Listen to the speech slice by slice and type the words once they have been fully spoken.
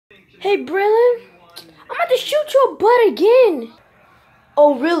Hey, Braylon, I'm about to shoot your butt again.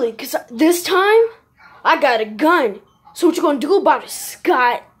 Oh, really? Because this time, I got a gun. So what you gonna do about it,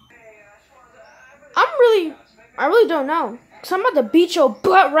 Scott? I really don't know. Because I'm about to beat your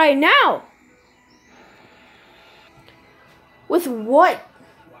butt right now. With what?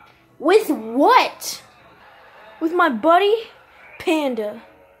 With what? With my buddy, Panda.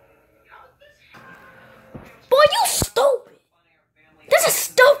 Boy, you stupid. That's a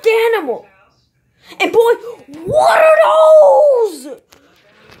stuffed animal. And boy, what are those?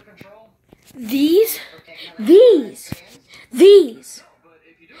 These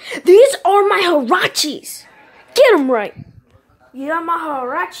are my Hirachis. Get them right. Yeah, my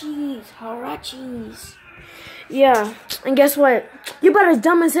Hirachis. Yeah, and guess what? You about as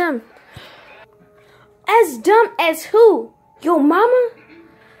dumb as him. As dumb as who? Your mama?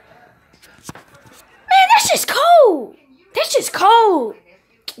 Man, that's just cold. That's just cold.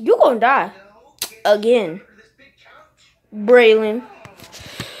 You gonna die. Again. Braylon.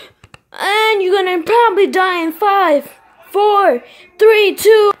 And you're gonna probably die in 5, 4, 3,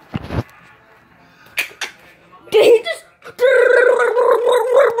 2. Did he just...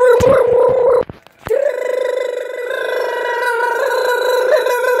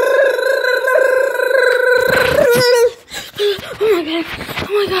 Oh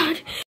my god.